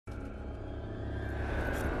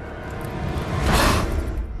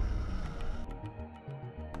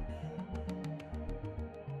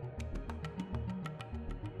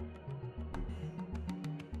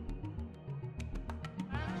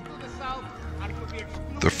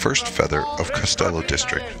The first feather of Castello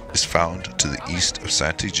district is found to the east of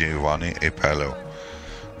Santi Giovanni e Paolo.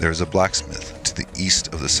 There is a blacksmith to the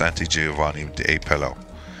east of the Santi Giovanni e Paolo.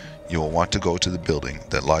 You will want to go to the building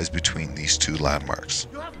that lies between these two landmarks.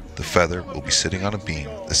 The feather will be sitting on a beam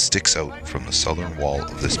that sticks out from the southern wall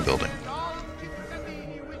of this building.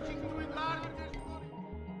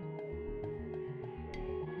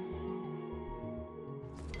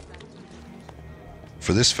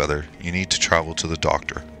 For this feather, you need to travel to the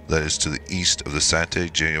doctor, that is to the east of the Santi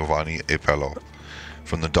Giovanni e Paolo.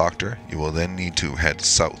 From the doctor, you will then need to head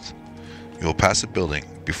south. You will pass a building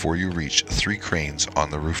before you reach 3 cranes on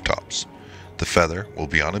the rooftops. The feather will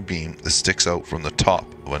be on a beam that sticks out from the top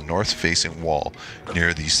of a north-facing wall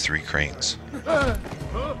near these 3 cranes.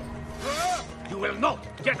 You will not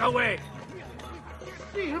get away!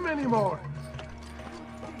 See him anymore!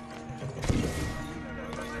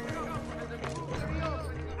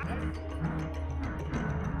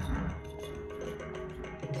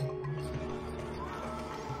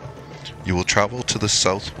 You will travel to the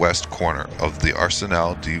southwest corner of the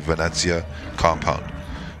Arsenale di Venezia compound,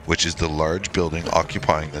 which is the large building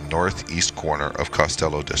occupying the northeast corner of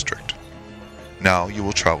Castello district. Now you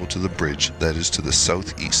will travel to the bridge that is to the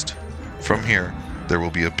southeast. From here, there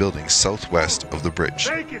will be a building southwest of the bridge.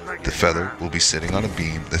 The feather will be sitting on a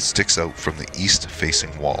beam that sticks out from the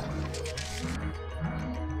east-facing wall.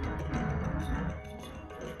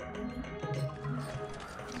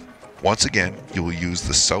 Once again, you will use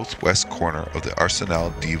the southwest corner of the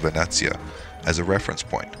Arsenale di Venezia as a reference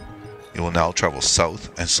point. You will now travel south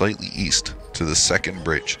and slightly east to the second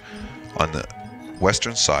bridge on the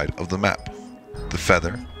western side of the map. The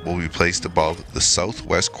feather will be placed above the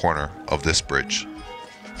southwest corner of this bridge.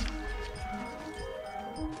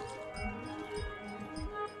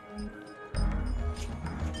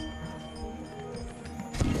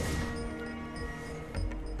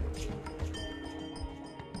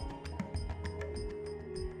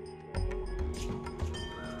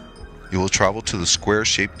 You will travel to the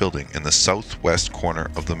square-shaped building in the southwest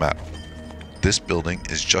corner of the map. This building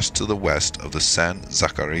is just to the west of the San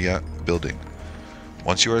Zaccaria building.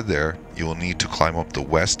 Once you are there, you will need to climb up the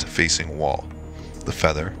west-facing wall. The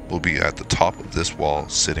feather will be at the top of this wall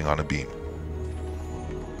sitting on a beam.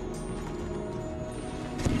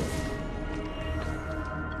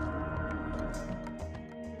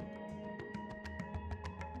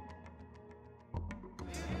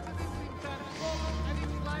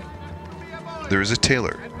 There is a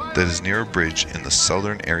tailor that is near a bridge in the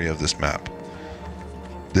southern area of this map.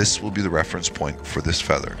 This will be the reference point for this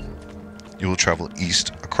feather. You will travel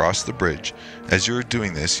east across the bridge. As you are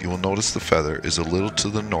doing this, you will notice the feather is a little to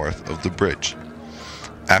the north of the bridge.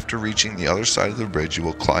 After reaching the other side of the bridge, you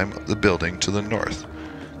will climb the building to the north.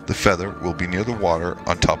 The feather will be near the water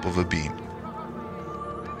on top of a beam.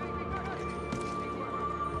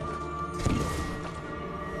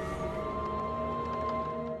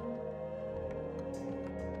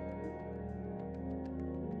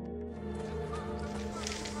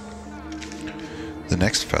 The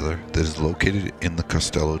next feather that is located in the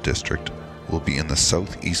Castello district will be in the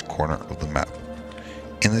southeast corner of the map.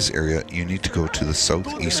 In this area, you need to go to the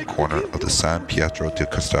southeast corner of the San Pietro di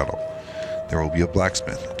Castello. There will be a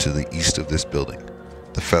blacksmith to the east of this building.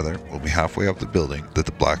 The feather will be halfway up the building that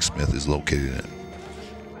the blacksmith is located in.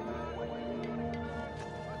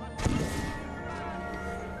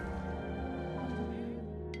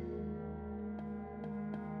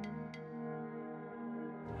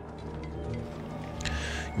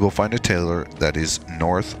 You will find a tailor that is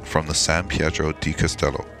north from the San Pietro di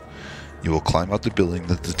Castello. You will climb out the building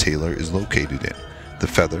that the tailor is located in. The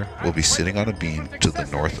feather will be sitting on a beam to the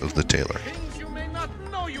north of the tailor.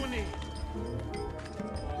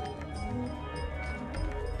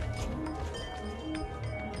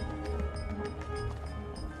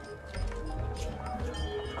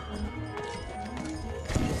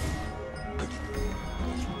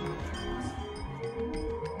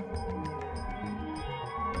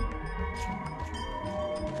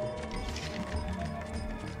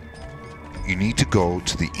 You need to go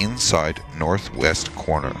to the inside northwest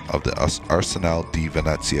corner of the Arsenale di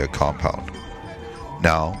Venezia compound.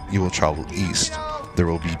 Now you will travel east. There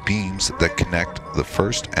will be beams that connect the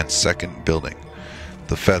first and second building.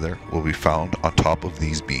 The feather will be found on top of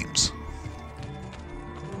these beams.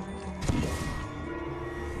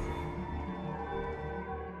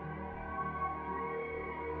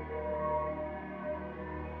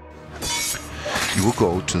 You will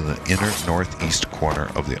go to the inner northeast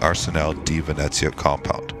corner of the Arsenale di Venezia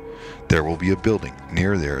compound. There will be a building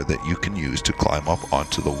near there that you can use to climb up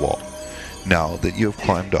onto the wall. Now that you have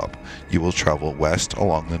climbed up, you will travel west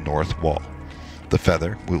along the north wall. The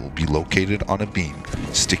feather will be located on a beam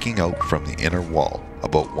sticking out from the inner wall,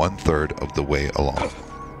 about 1/3 of the way along.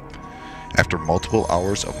 After multiple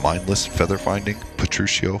hours of mindless feather finding,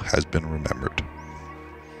 Pettrucio has been remembered.